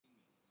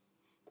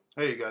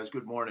Hey guys,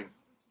 good morning.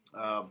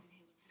 Um,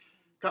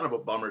 Kind of a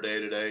bummer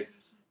day today.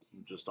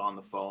 I'm just on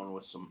the phone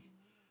with some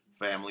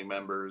family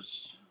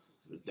members.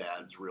 His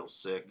dad's real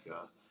sick.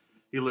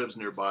 He lives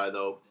nearby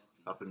though,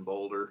 up in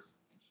Boulder,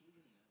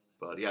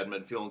 but he hadn't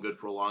been feeling good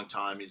for a long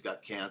time. He's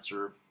got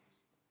cancer.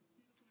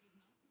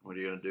 What are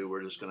you gonna do?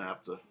 We're just gonna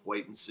have to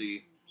wait and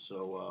see.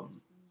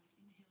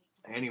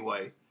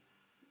 Anyway,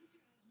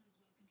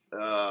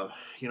 uh,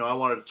 I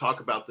wanted to talk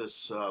about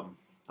this.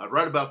 I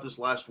read about this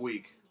last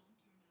week,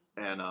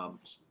 and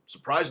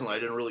surprisingly, I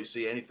didn't really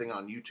see anything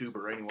on YouTube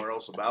or anywhere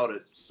else about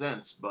it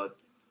since. But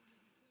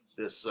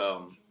this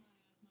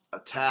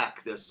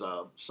attack, this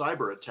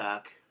cyber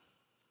attack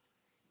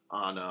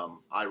on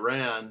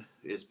Iran,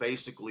 is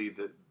basically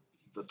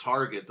the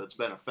target that's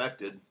been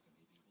affected,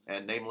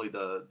 and namely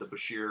the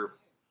Bashir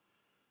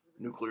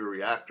nuclear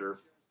reactor.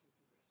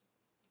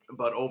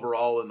 But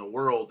overall in the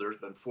world, there's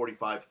been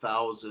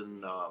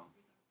 45,000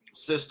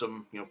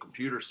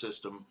 computer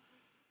system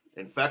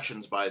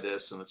infections by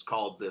this, and it's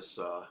called this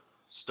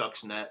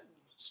Stuxnet,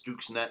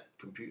 Stuxnet.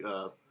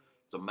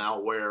 It's a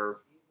malware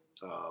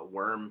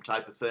worm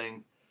type of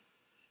thing.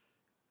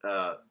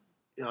 Uh,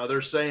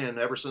 they're saying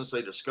ever since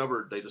they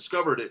discovered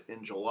it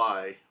in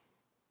July,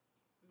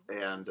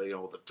 and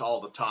all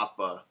the top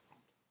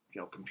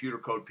computer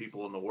code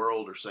people in the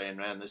world are saying,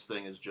 man, this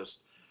thing is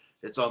just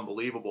it's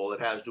unbelievable. It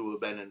has to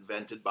have been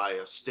invented by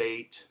a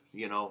state,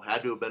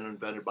 had to have been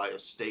invented by a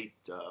state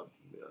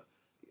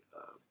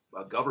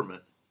a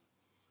government.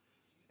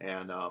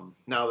 And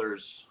now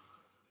there's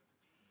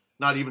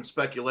not even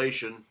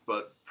speculation,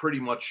 but pretty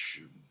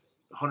much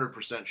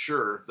 100%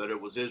 sure that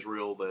it was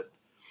Israel that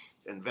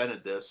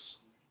invented this.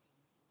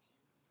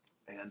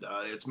 And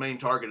its main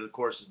target, of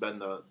course, has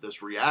been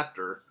this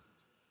reactor.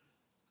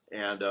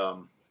 And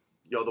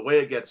the way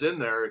it gets in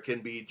there, it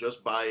can be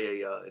just by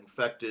a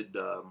infected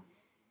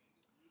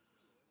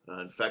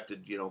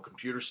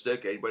computer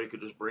stick. Anybody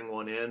could just bring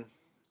one in.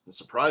 And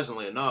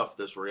surprisingly enough,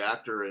 this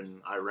reactor in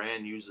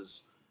Iran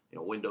uses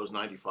Windows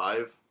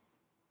 95.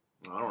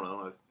 I don't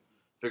know. I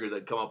figured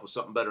they'd come up with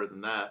something better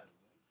than that.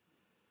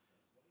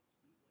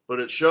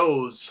 But it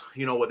shows,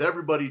 with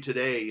everybody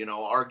today,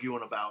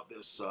 arguing about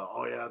this.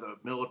 Oh yeah, the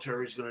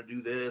military's going to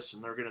do this,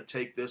 and they're going to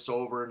take this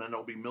over, and then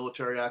there'll be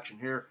military action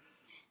here.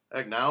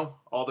 Heck, now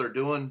all they're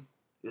doing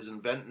is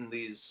inventing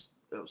these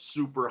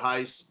super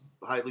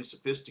highly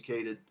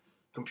sophisticated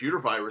computer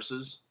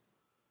viruses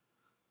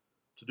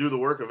to do the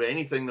work of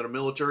anything that a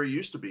military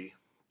used to be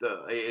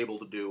able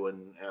to do.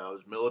 And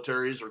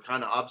militaries are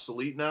kind of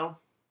obsolete now.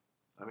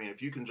 I mean,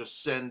 if you can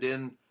just send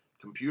in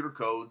computer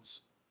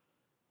codes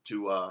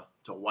to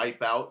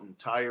wipe out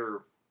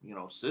entire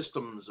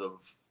systems of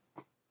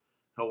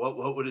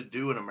what would it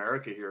do in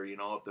America here?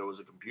 If there was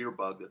a computer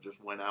bug that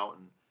just went out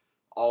and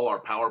all our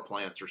power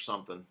plants or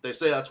something. They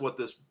say that's what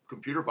this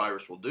computer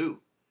virus will do.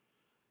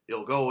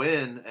 It'll go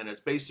in and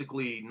it's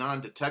basically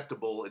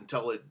non-detectable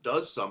until it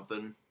does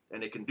something,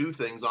 and it can do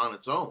things on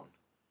its own.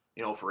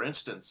 For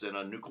instance, in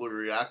a nuclear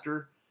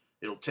reactor,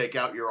 it'll take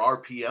out your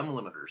RPM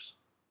limiters.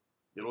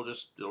 It'll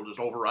just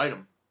override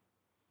them.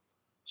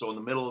 So in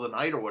the middle of the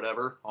night or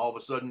whatever, all of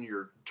a sudden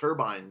your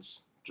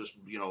turbines just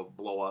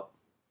blow up,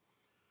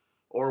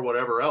 or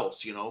whatever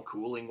else,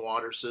 cooling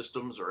water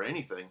systems or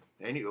anything,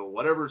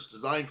 whatever it's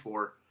designed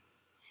for.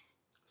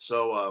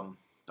 So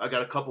I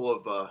got a couple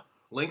of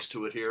links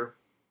to it here,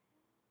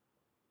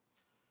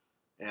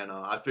 and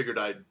I figured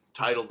I'd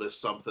title this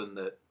something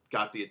that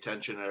got the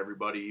attention of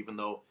everybody, even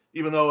though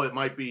it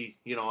might be,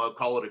 I'll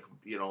call it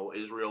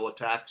Israel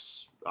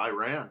attacks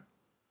Iran,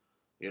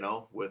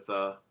 with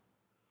the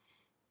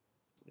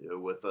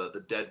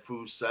Dead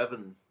Foo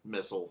 7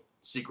 missile,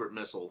 secret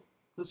missile.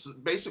 This is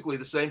basically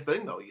the same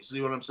thing, though. You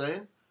see what I'm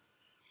saying?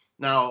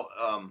 Now,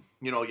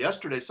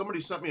 yesterday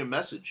somebody sent me a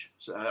message.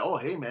 Say, oh,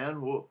 hey,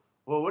 man, well,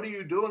 what are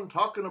you doing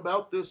talking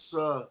about this?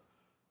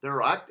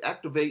 They're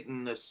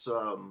activating this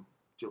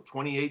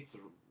 28th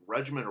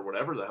Regiment or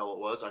whatever the hell it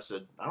was. I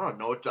said, I don't have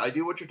no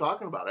idea what you're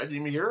talking about. I didn't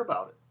even hear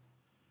about it.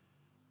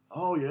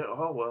 Oh, yeah.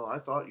 Oh, well, I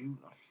thought you.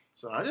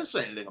 So I didn't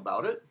say anything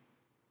about it.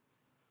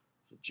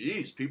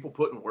 Geez, people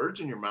putting words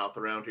in your mouth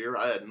around here.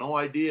 I had no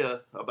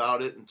idea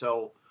about it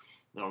until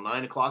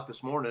 9 o'clock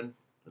this morning,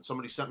 and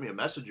somebody sent me a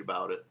message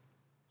about it,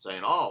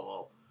 saying, "Oh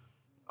well,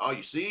 oh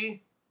you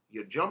see,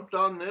 you jumped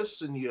on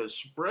this and you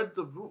spread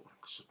the.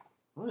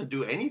 I didn't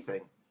do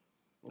anything.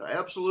 I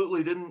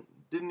absolutely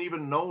didn't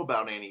even know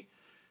about any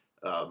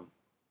um,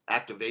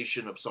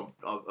 activation of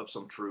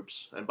some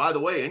troops. And by the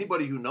way,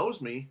 anybody who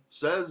knows me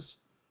says,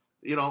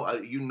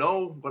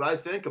 what I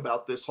think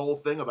about this whole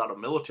thing about a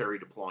military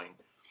deploying.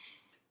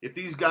 If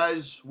these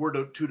guys were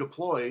to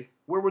deploy,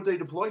 where would they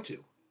deploy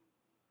to?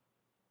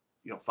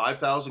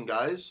 5,000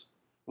 guys?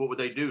 What would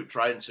they do?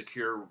 Try and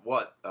secure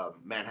what?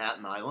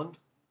 Manhattan Island?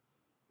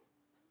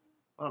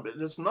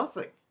 It's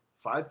nothing.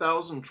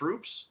 5,000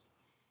 troops?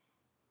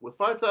 With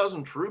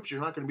 5,000 troops, you're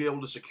not going to be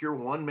able to secure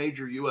one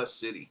major U.S.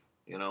 city.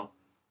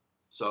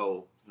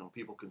 So,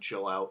 people can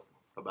chill out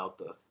about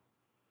the,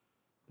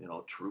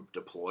 troop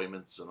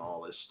deployments and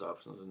all this stuff.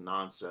 It's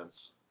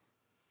nonsense.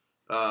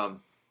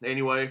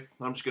 anyway,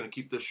 I'm just going to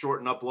keep this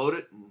short and upload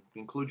it and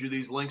include you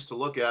these links to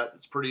look at.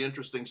 It's pretty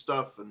interesting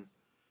stuff, and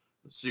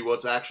let's see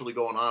what's actually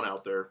going on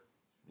out there.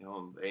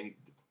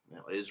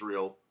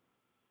 Israel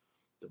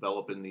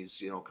developing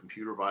these,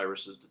 computer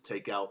viruses to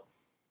take out,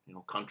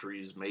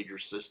 countries, major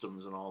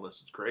systems, and all this.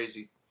 It's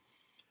crazy.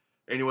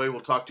 Anyway, we'll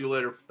talk to you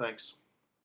later. Thanks.